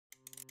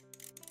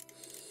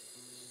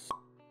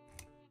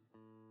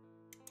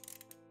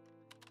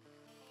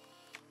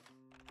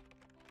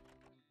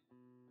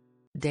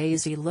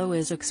Daisy Lowe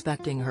is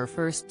expecting her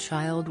first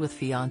child with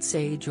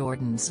fiancé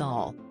Jordan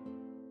Saul.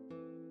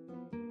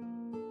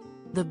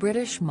 The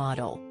British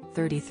model,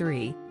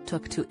 33,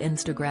 took to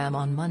Instagram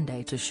on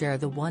Monday to share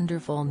the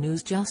wonderful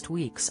news just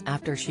weeks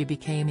after she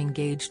became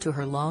engaged to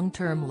her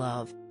long-term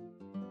love.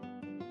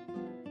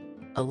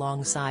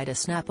 Alongside a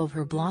snap of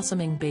her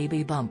blossoming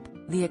baby bump,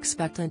 the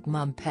expectant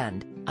mum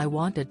penned, "I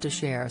wanted to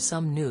share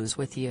some news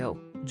with you.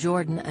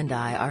 Jordan and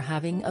I are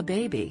having a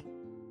baby.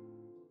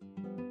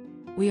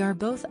 We are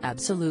both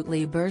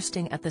absolutely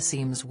bursting at the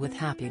seams with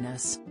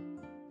happiness.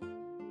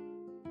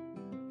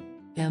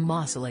 I'm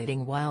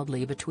oscillating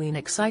wildly between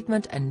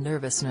excitement and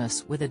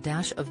nervousness with a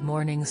dash of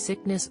morning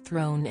sickness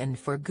thrown in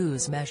for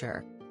good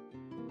measure.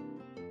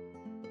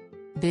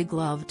 Big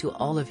love to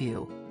all of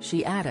you,"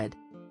 she added.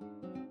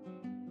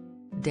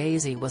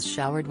 Daisy was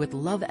showered with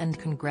love and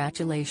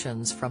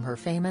congratulations from her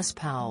famous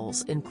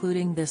pals,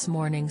 including This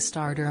Morning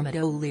star Dermot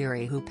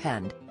O'Leary, who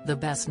penned, "The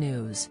best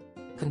news.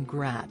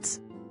 Congrats."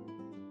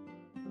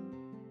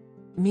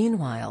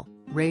 Meanwhile,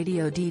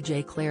 radio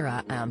DJ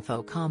Clara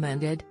Amfo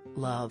commented,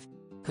 "Love.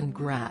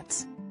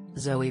 Congrats."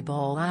 Zoe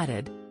Ball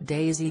added,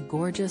 "Daisy,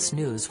 gorgeous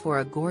news for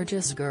a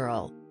gorgeous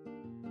girl."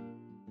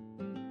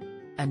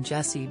 And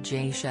Jessie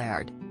J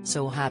shared,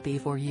 "So happy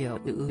for you."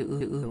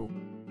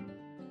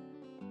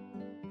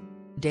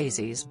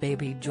 Daisy's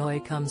baby joy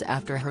comes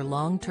after her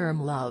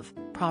long-term love,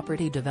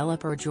 property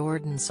developer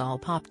Jordan Saul,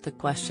 popped the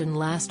question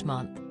last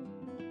month.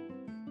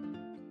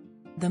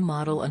 The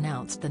model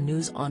announced the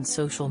news on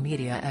social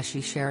media as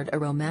she shared a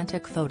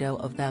romantic photo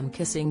of them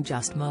kissing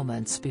just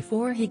moments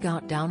before he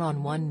got down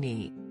on one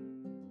knee.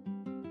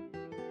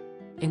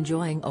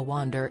 Enjoying a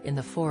wander in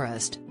the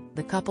forest,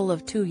 the couple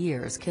of 2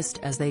 years kissed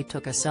as they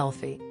took a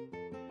selfie.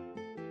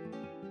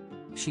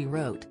 She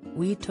wrote,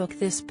 "We took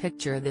this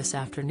picture this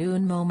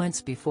afternoon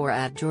moments before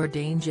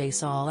Jordan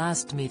Saul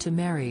asked me to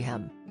marry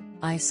him.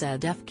 I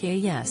said FK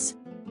yes.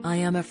 I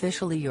am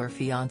officially your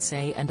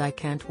fiancé and I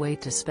can't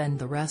wait to spend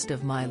the rest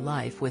of my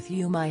life with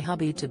you, my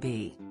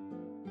hubby-to-be."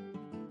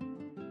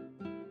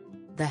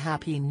 The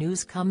happy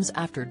news comes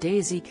after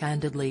Daisy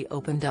candidly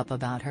opened up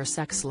about her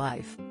sex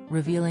life,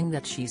 revealing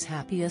that she's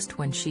happiest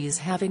when she's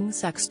having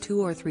sex 2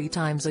 or 3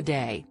 times a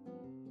day.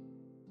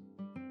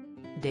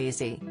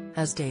 Daisy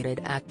has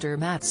dated actor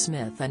Matt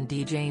Smith and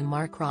DJ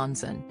Mark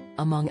Ronson,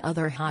 among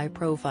other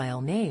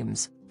high-profile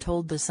names,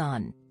 told The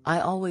Sun,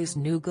 "I always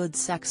knew good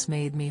sex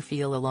made me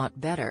feel a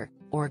lot better.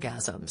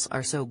 Orgasms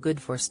are so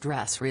good for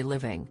stress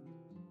relieving.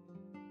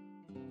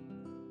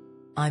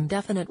 I'm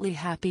definitely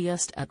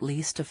happiest at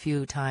least a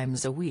few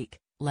times a week,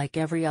 like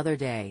every other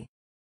day.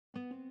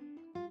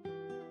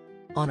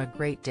 On a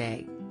great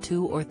day,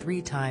 2 or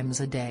 3 times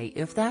a day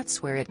if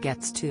that's where it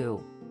gets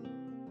to."